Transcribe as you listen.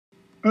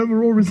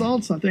Overall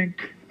results, I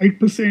think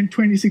 8%,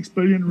 26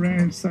 billion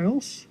Rand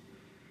sales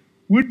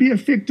would be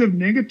affected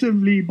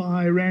negatively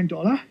by Rand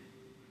dollar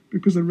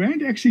because the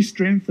Rand actually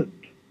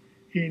strengthened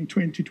in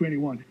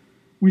 2021.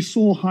 We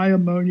saw high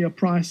ammonia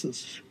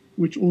prices,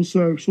 which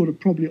also sort of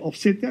probably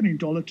offset that in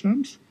dollar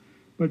terms.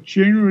 But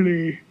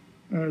generally,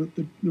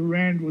 the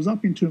Rand was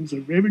up in terms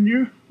of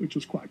revenue, which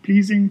was quite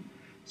pleasing.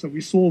 So we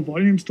saw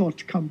volume start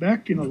to come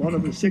back in a lot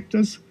of the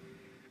sectors.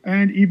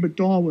 And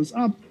EBITDA was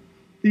up.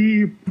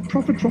 The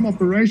profit from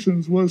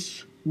operations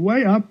was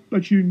way up,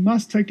 but you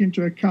must take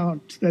into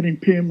account that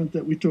impairment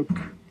that we took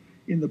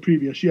in the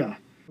previous year.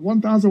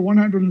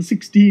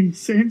 1,116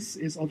 cents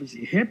is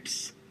obviously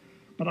HEPS,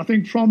 but I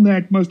think from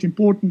that, most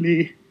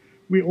importantly,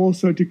 we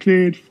also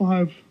declared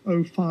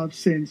 505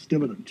 cents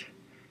dividend.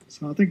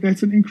 So I think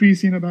that's an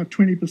increase in about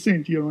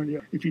 20% year on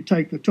year if you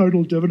take the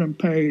total dividend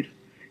paid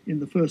in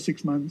the first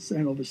 6 months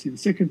and obviously the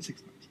second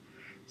 6 months.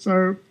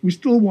 So we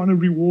still want to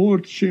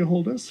reward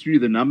shareholders. Through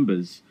the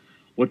numbers,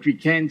 what we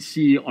can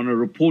see on a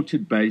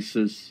reported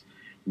basis,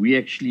 we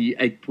actually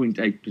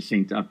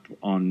 8.8% up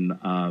on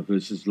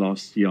versus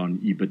last year on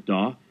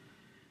EBITDA,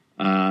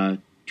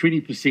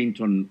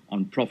 20%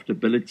 on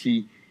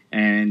profitability,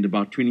 and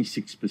about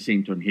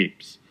 26% on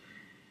HEPS.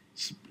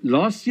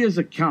 Last year's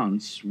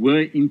accounts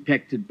were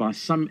impacted by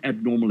some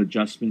abnormal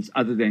adjustments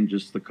other than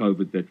just the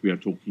COVID that we are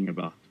talking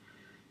about.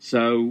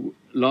 So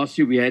last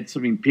year we had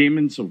some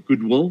impairments of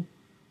goodwill,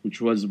 which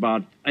was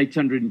about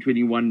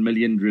 821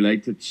 million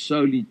related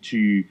solely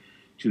to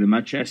the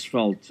Much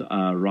Asphalt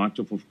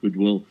write-off of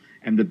goodwill,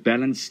 and the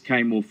balance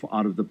came off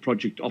out of the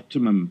Project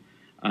Optimum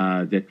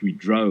that we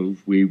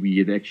drove, where we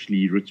had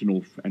actually written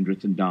off and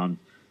written down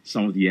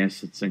some of the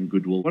assets and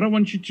goodwill. What I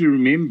want you to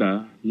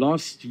remember,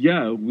 last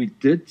year we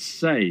did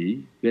say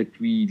that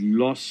we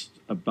lost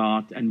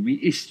about, and we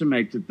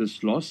estimated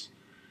this loss,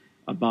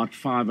 about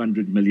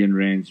 500 million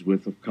rands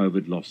worth of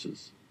COVID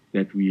losses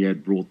that we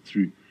had brought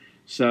through.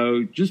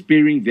 So just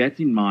bearing that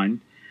in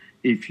mind,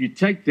 if you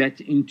take that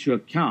into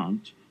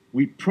account,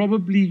 we're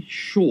probably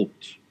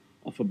short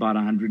of about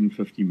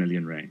 150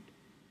 million rand.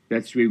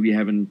 That's where we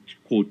haven't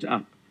caught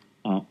up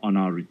on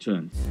our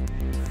returns.